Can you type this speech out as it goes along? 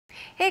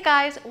Hey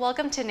guys,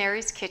 welcome to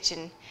Nary's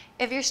Kitchen.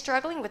 If you're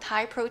struggling with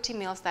high protein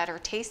meals that are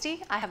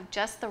tasty, I have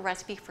just the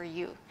recipe for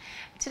you.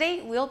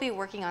 Today we'll be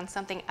working on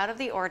something out of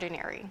the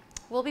ordinary.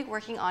 We'll be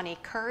working on a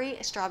curry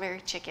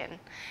strawberry chicken.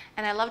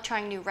 And I love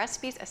trying new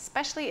recipes,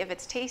 especially if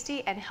it's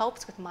tasty and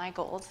helps with my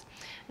goals.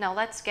 Now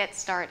let's get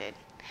started.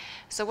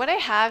 So what I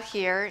have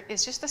here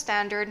is just the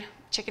standard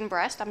chicken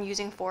breast. I'm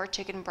using 4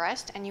 chicken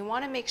breasts, and you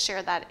want to make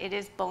sure that it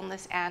is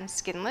boneless and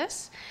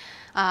skinless.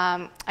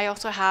 I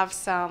also have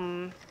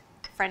some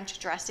French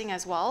dressing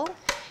as well.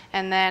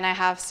 And then I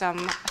have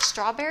some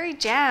strawberry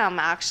jam,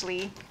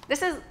 actually.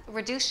 This is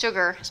reduced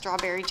sugar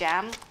strawberry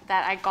jam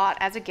that I got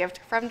as a gift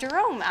from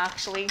Jerome,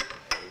 actually.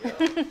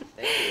 Thank you.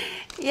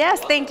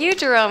 Yes, thank you,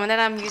 Jerome. And then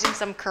I'm using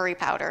some curry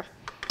powder.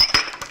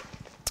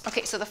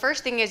 Okay, so the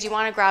first thing is you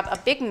want to grab a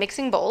big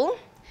mixing bowl,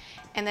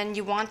 and then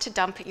you want to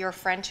dump your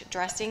French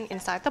dressing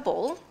inside the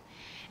bowl.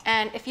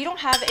 And if you don't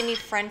have any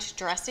French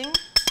dressing,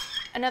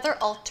 another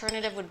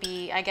alternative would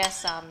be, I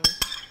guess,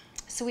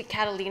 sweet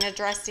Catalina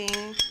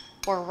dressing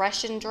or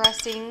Russian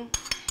dressing.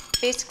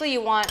 Basically,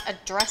 you want a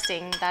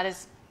dressing that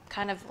is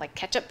kind of like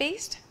ketchup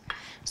based.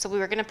 So we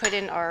were going to put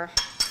in our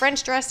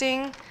French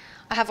dressing.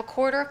 I have a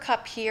 1/4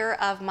 cup here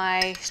of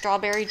my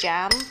strawberry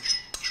jam.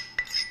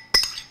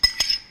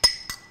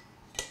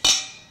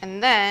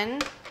 And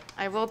then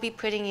I will be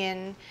putting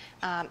in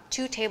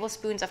 2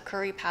 tablespoons of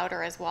curry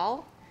powder as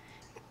well.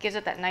 Gives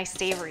it that nice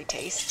savory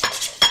taste.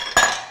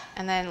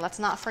 And then let's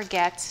not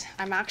forget,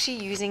 I'm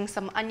actually using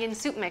some onion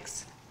soup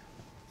mix.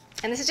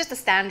 And this is just a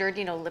standard,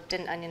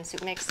 Lipton onion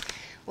soup mix.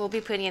 We'll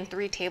be putting in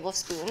 3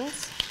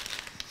 tablespoons,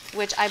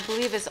 which I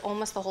believe is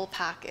almost the whole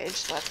package.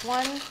 So that's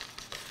 1.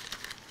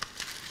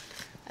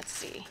 Let's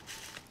see.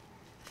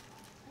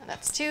 And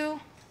that's 2.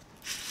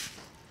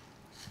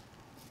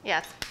 Yeah,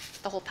 it's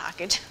the whole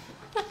package.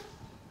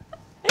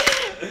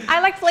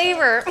 I like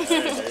flavor.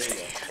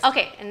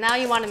 Okay, and now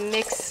you want to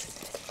mix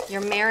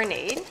your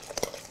marinade.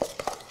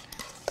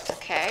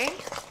 Okay.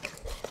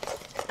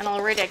 And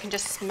already I can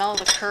just smell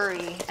the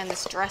curry and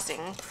this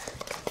dressing.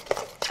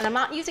 And I'm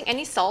not using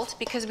any salt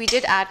because we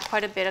did add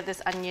quite a bit of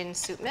this onion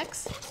soup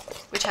mix,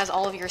 which has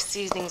all of your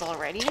seasonings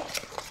already.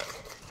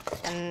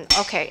 And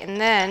okay, and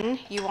then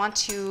you want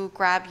to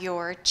grab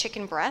your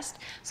chicken breast.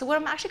 So what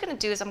I'm actually going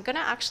to do is I'm going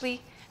to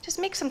actually just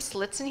make some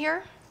slits in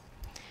here.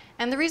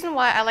 And the reason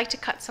why I like to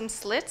cut some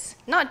slits,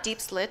 not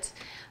deep slits,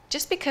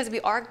 just because we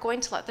are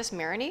going to let this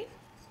marinate.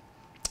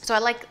 So I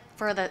like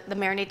for the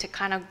marinade to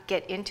kind of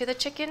get into the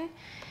chicken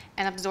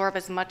and absorb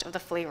as much of the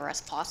flavor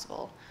as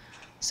possible.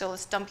 So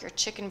let's dump your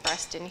chicken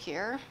breast in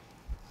here.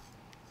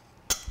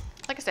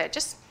 Like I said, it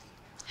just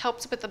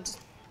helps with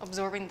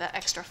absorbing the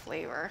extra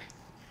flavor.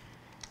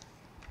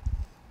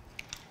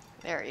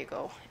 There you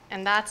go.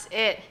 And that's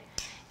it.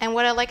 And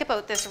what I like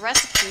about this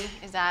recipe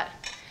is that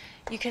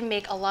you can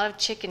make a lot of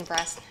chicken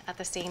breast at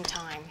the same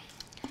time.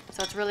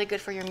 So it's really good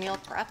for your meal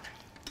prep.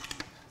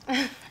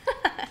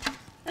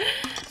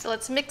 So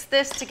let's mix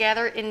this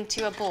together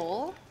into a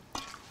bowl.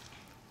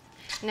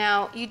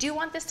 Now, you do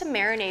want this to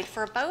marinate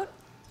for about,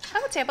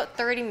 I would say about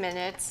 30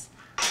 minutes,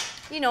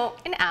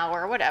 an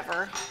hour,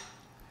 whatever.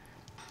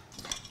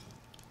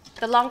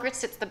 The longer it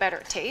sits, the better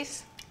it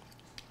tastes.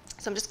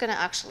 So I'm just gonna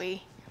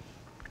actually,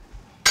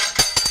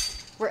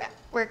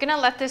 we're gonna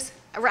let this,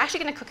 we're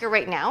actually gonna cook it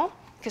right now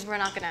because we're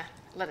not gonna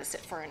let it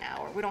sit for an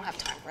hour. We don't have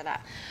time for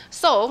that.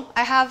 So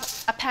I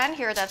have a pan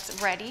here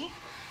that's ready.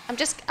 I'm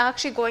just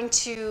actually going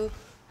to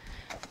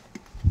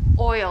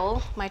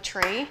oil my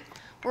tray.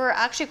 We're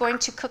actually going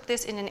to cook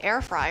this in an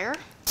air fryer.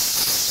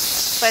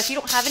 But if you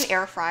don't have an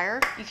air fryer,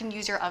 you can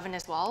use your oven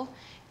as well.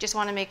 Just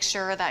want to make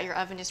sure that your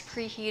oven is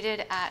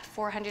preheated at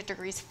 400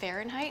 degrees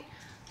Fahrenheit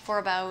for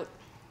about,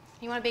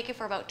 you want to bake it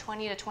for about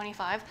 20 to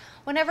 25,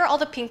 whenever all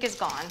the pink is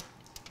gone.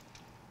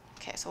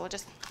 Okay, so we'll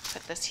just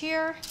put this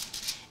here.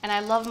 And I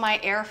love my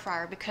air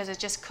fryer because it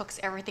just cooks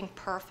everything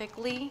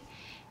perfectly.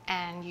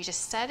 And you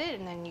just set it,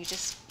 and then you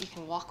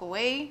can walk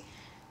away,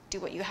 do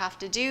what you have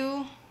to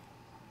do.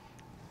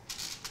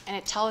 And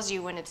it tells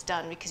you when it's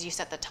done because you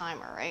set the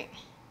timer, right?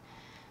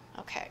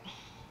 Okay,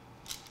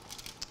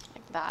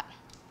 like that.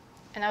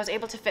 And I was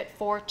able to fit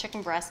 4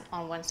 chicken breasts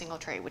on 1 single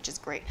tray, which is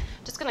great.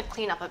 Just gonna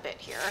clean up a bit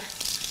here.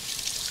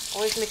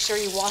 Always make sure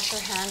you wash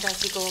your hands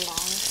as you go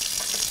along.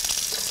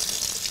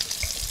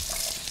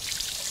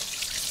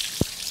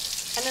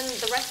 And then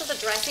the rest of the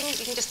dressing,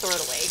 you can just throw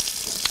it away.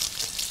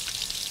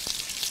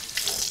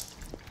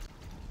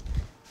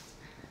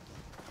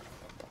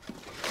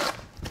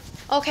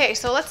 Okay,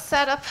 so let's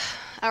set up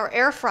our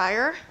air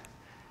fryer.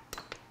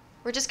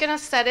 We're just gonna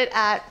set it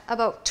at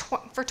about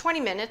for 20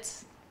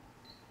 minutes.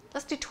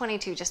 Let's do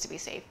 22 just to be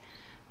safe.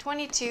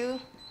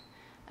 22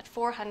 at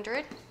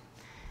 400,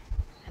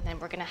 and then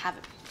we're gonna have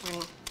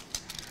it.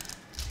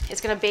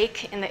 It's gonna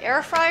bake in the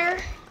air fryer.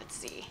 Let's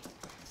see.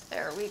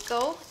 There we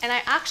go. And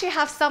I actually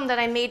have some that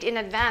I made in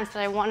advance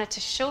that I wanted to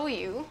show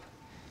you.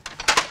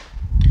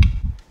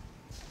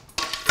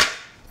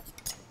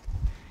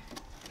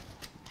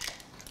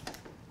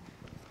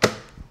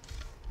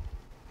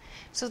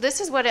 So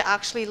this is what it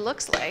actually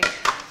looks like.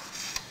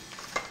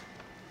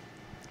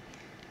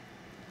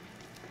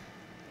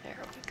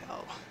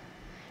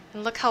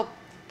 And look how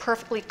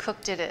perfectly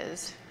cooked it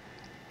is.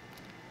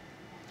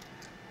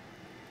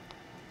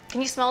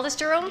 Can you smell this,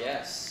 Jerome?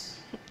 Yes.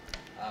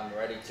 I'm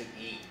ready to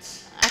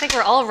eat. I think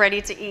we're all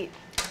ready to eat.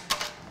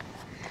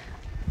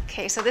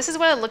 Okay, so this is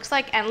what it looks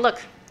like. And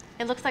look,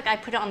 it looks like I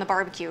put it on the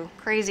barbecue.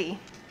 Crazy.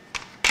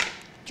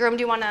 Jerome,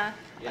 do you want to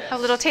have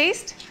a little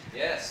taste?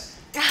 Yes.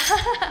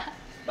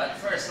 But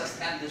first,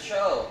 let's end the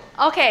show.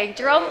 Okay,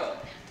 Jerome,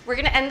 we're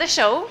going to end the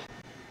show.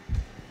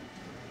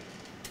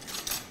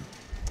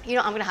 You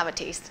know, I'm going to have a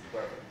taste.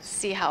 Perfect.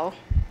 See how.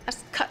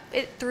 Let's cut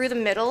it through the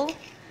middle.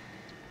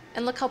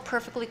 And look how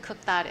perfectly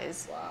cooked that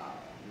is. Wow,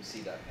 you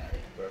see that, Nary?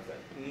 Perfect.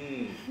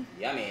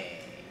 Yummy.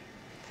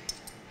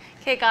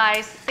 Okay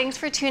guys, thanks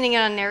for tuning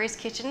in on Nary's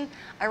Kitchen.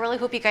 I really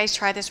hope you guys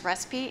try this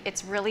recipe.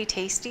 It's really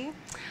tasty.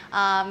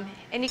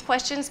 Any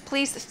questions,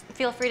 please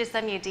feel free to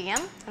send me a DM,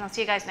 and I'll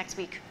see you guys next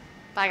week.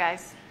 Bye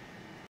guys.